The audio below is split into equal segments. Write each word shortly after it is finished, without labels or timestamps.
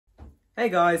Hey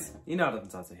guys,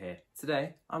 Atari here.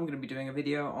 Today I'm going to be doing a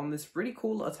video on this really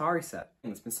cool Atari set.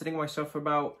 It's been sitting on my shelf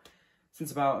for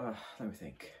since about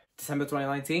December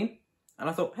 2019, and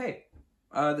I thought, hey,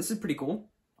 this is pretty cool.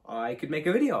 I could make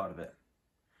a video out of it,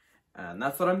 and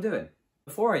that's what I'm doing.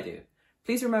 Before I do,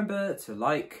 please remember to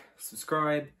like,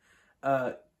 subscribe,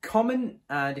 comment,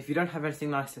 and if you don't have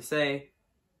anything nice to say,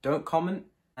 don't comment,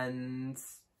 and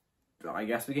I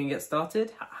guess we can get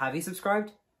started. Have you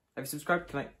subscribed? Have you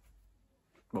subscribed?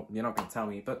 Well, you're not going to tell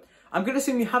me, but I'm going to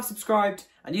assume you have subscribed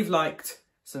and you've liked,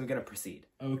 so we're going to proceed.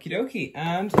 Okie dokie,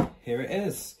 and here it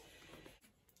is.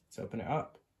 Let's open it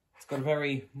up. It's got a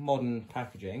very modern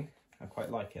packaging. I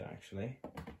quite like it, actually.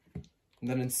 And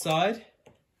then inside,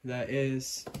 there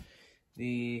is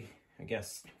the,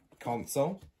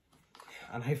 console.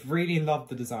 And I really love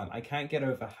the design. I can't get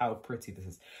over how pretty this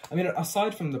is. I mean,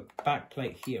 aside from the back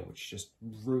plate here, which just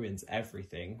ruins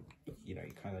everything, you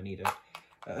kind of need it.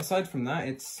 Aside from that,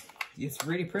 it's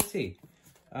really pretty.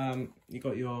 You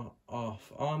got your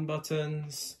off on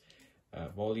buttons,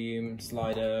 volume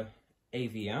slider,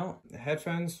 AV out, the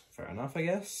headphones, fair enough, I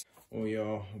guess. All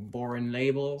your boring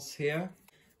labels here,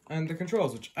 and the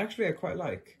controls, which actually I quite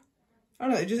like. I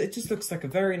don't know, it just looks like a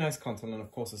very nice console, and of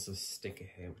course there's a sticker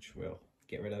here, which we'll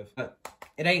get rid of.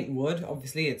 It ain't wood,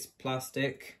 obviously, it's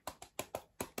plastic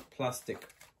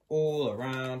all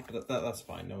around, but that's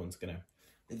fine. No one's gonna.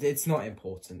 It's not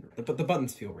important, but the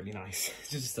buttons feel really nice. It's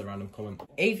just a random comment.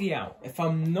 AV out. If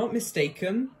I'm not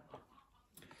mistaken,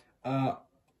 I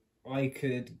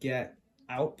could get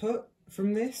output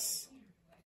from this.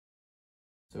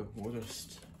 So we'll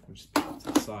just put it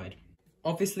to the side.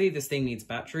 Obviously, this thing needs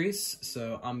batteries,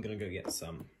 so I'm gonna go get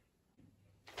some.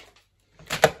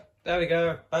 There we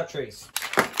go, batteries.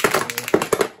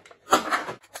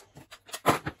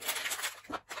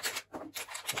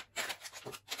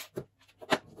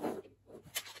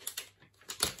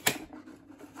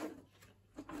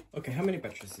 Okay, how many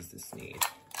batteries does this need?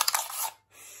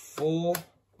 4.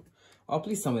 Oh,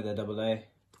 please tell me they're AA.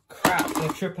 Crap, they're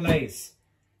AAAs.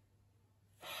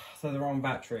 They're the wrong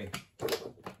battery.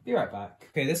 Be right back.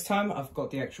 Okay, this time I've got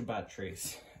the actual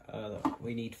batteries that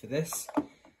we need for this.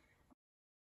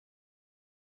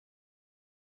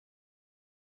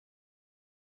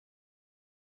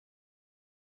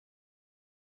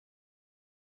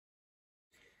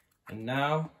 And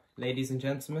now, ladies and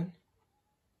gentlemen,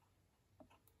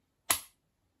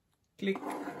 click.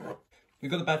 We've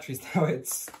got the batteries now.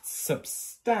 It's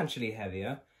substantially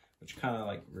heavier, which kind of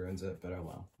like ruins it, but oh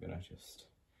well. I'm gonna just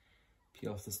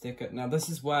peel off the sticker. Now this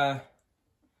is where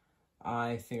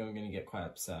I think I'm gonna get quite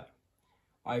upset.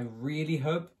 I really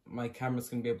hope my camera's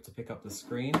gonna be able to pick up the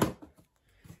screen.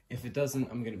 If it doesn't,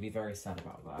 I'm gonna be very sad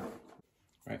about that.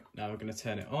 Right, now we're gonna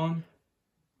turn it on.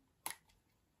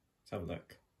 Let's have a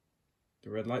look. The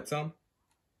red light's on.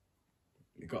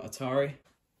 We've got Atari.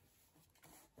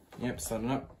 Yep,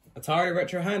 starting up. Atari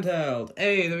Retro Handheld.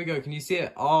 Hey, there we go. Can you see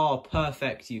it? Oh,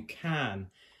 perfect. You can.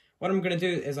 What I'm going to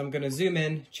do is I'm going to zoom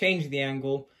in, change the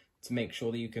angle to make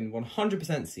sure that you can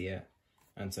 100% see it.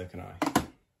 And so can I.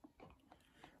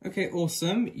 Okay,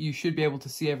 awesome. You should be able to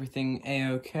see everything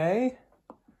A-okay,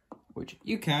 which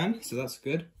you can, so that's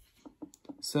good.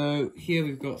 So here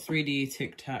we've got 3D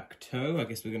tic-tac-toe. I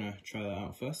guess we're going to try that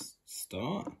out first.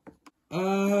 Start.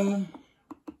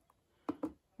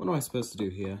 What am I supposed to do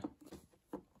here?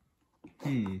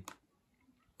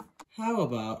 How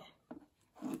about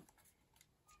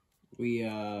we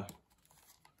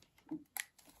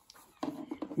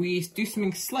do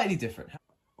something slightly different.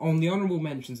 On the honourable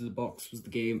mentions of the box was the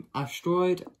game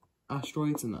Asteroids,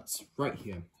 and that's right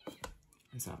here.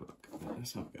 Let's have a look.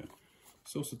 Let's have a go.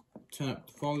 Let's also turn up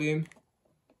the volume.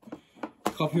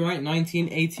 Copyright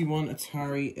 1981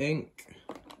 Atari Inc.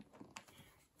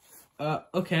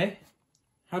 Okay.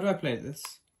 How do I play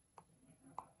this?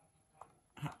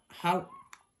 How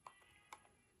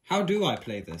do I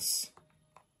play this?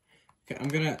 Okay, I'm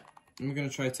gonna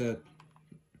try to.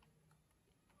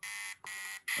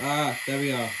 Ah, there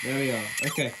we are.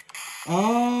 Okay.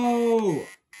 Oh,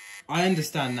 I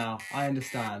understand now. I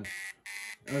understand.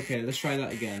 Okay, let's try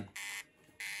that again.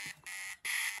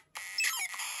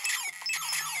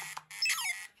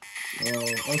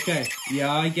 Oh, okay.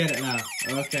 Yeah, I get it now.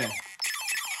 Okay.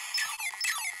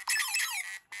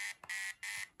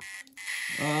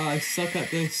 I suck at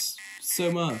this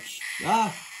so much.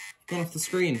 Ah! Gone off the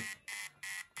screen.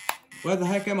 Where the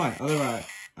heck am I? Oh, there I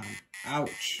am.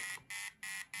 Ouch.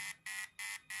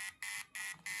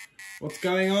 What's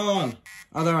going on?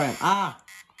 Oh, there I am. Ah!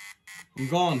 I'm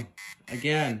gone.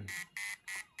 Again.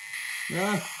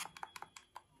 Ah!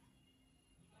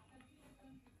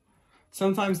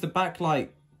 Sometimes the backlight,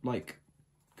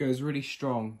 goes really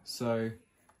strong, so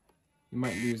you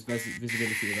might lose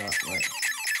visibility with that. Right.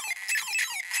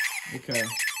 Okay.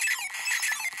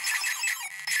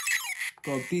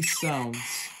 God, these sounds.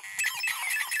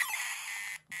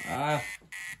 Ah.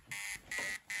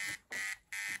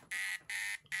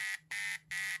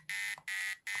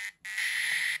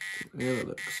 Let me have a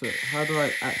look. So, how do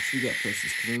I actually get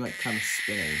places? Because I'm like kind of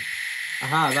spinning.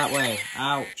 Aha, that way.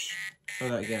 Ouch. Try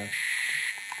that again.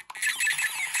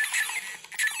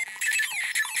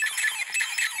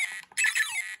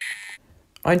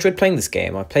 I enjoyed playing this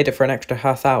game. I played it for an extra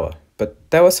half hour, but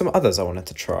there were some others I wanted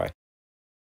to try.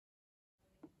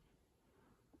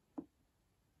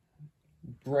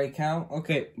 Breakout.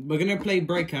 Okay, we're gonna play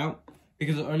Breakout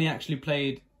because I only actually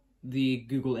played the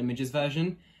Google Images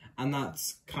version, and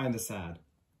that's kind of sad.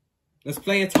 Let's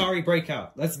play Atari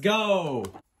Breakout. Let's go!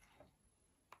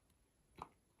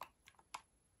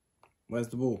 Where's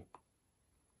the ball?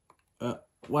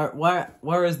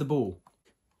 Where is the ball?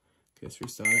 Okay, let's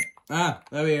restart it. Ah,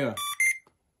 there we go.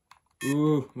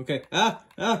 Ooh, okay. Ah!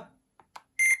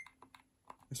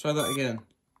 Let's try that again.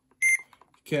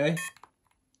 Okay.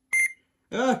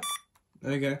 Ah!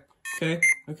 There we go.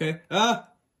 Okay. Ah!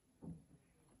 I'm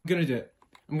gonna do it.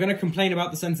 I'm gonna complain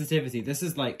about the sensitivity. This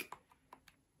is like...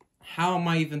 How am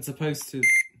I even supposed to...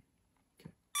 Okay.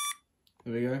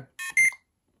 There we go.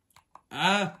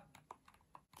 Ah!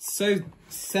 So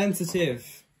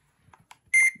sensitive.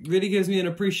 Really gives me an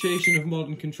appreciation of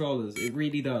modern controllers. It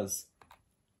really does.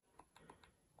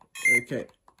 Okay.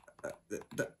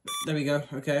 There we go.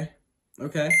 Okay.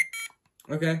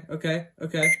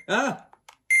 Ah!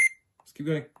 Let's keep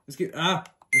going. Let's do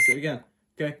it again.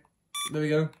 Okay. There we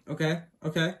go. Okay.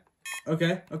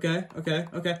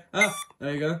 Ah!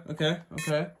 There you go. Okay.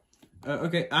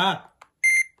 Ah!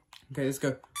 Okay, let's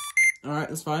go. Alright,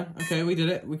 that's fine. Okay, we did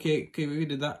it. Okay, we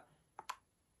did that.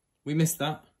 We missed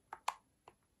that.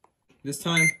 This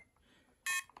time.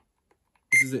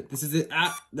 This is it.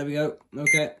 Ah! There we go.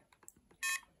 Okay.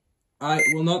 I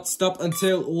will not stop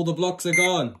until all the blocks are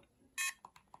gone.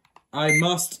 I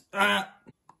must. Ah!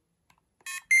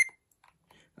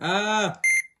 Ah!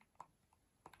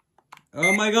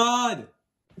 Oh my god!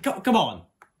 Come on!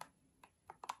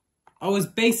 I was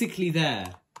basically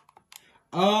there.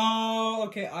 Oh,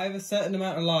 okay, I have a certain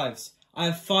amount of lives. I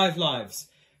have 5 lives.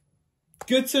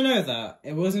 Good to know that.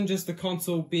 It wasn't just the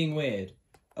console being weird.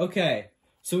 Okay,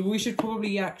 so we should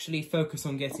probably actually focus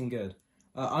on getting good.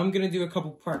 I'm gonna do a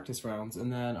couple practice rounds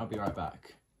and then I'll be right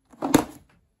back.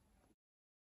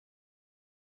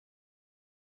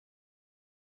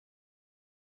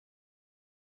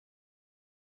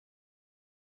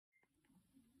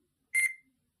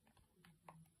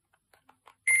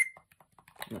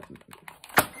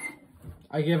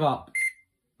 I give up.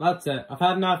 That's it. I've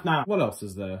had enough now. What else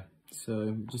is there?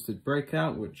 So, just a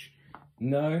Breakout, which,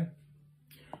 no.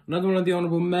 Another one of the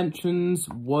honourable mentions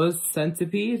was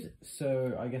Centipede,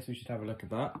 so I guess we should have a look at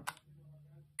that.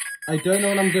 I don't know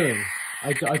what I'm doing.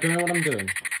 I don't know what I'm doing.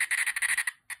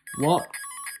 What?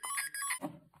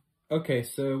 Okay,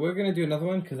 so we're going to do another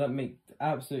one, because that makes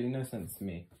absolutely no sense to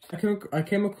me. I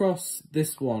came across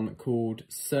this one called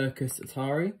Circus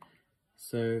Atari,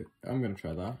 so I'm going to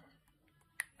try that.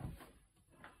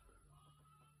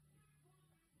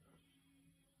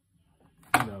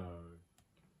 No.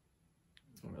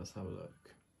 Let's have a look.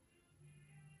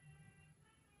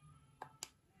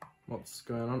 What's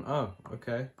going on? Oh,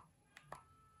 okay.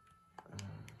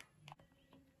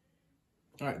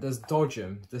 Alright, there's Dodge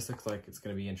 'em. This looks like it's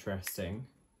going to be interesting.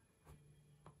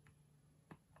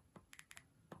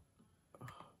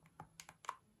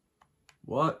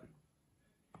 What?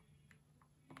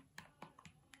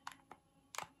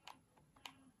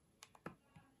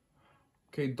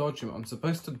 Okay, dodge them. I'm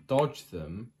supposed to dodge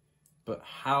them, but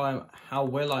how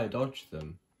will I dodge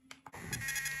them?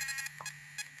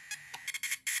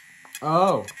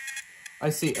 Oh, I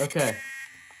see. Okay.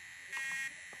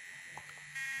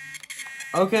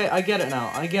 Okay, I get it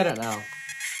now.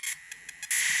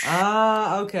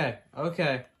 Ah, okay.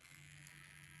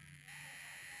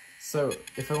 So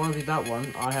if I want to be that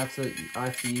one, I have to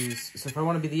use. So if I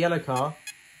want to be the yellow car,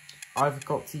 I've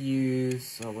got to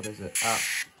use. Oh, what is it?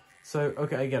 So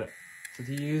okay, I get it. So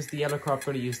to use the yellow car, I've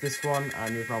got to use this one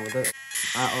and move on with it.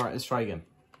 All right, let's try again.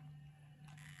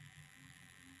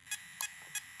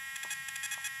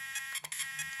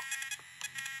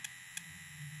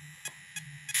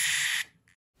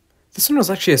 This one was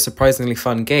actually a surprisingly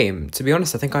fun game. To be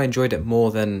honest, I think I enjoyed it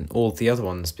more than all the other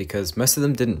ones because most of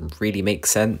them didn't really make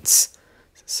sense.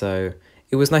 So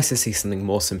it was nice to see something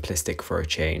more simplistic for a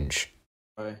change.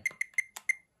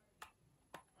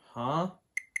 Huh?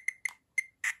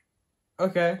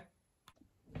 Okay.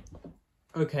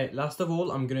 Okay, last of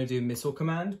all, I'm gonna do missile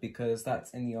command because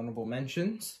that's in the honorable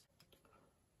mentions.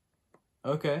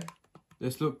 Okay,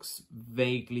 this looks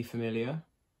vaguely familiar.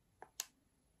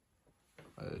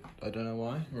 I don't know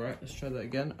why. Right, let's try that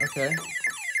again. Okay.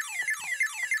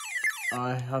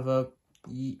 I have a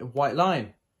white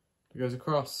line that goes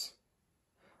across.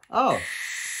 Oh!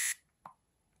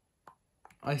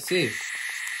 I see.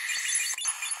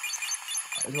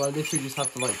 Do I literally just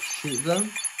have to, like, shoot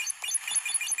them?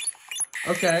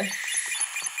 Okay.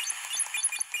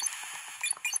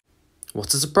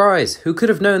 What a surprise! Who could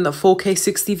have known that 4K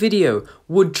 60 video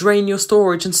would drain your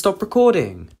storage and stop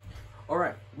recording?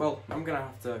 Alright, well, I'm gonna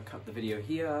have to cut the video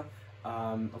here.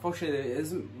 Unfortunately, there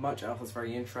isn't much else that's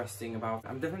very interesting about it.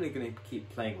 I'm definitely gonna keep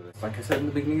playing with it. Like I said in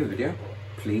the beginning of the video,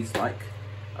 please like,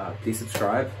 please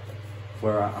subscribe.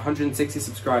 We're at 160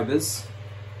 subscribers,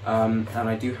 and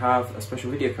I do have a special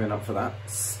video coming up for that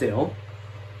still.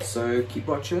 So keep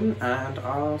watching, and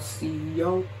I'll see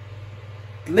y'all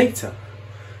later.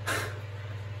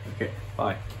 Okay,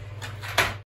 bye.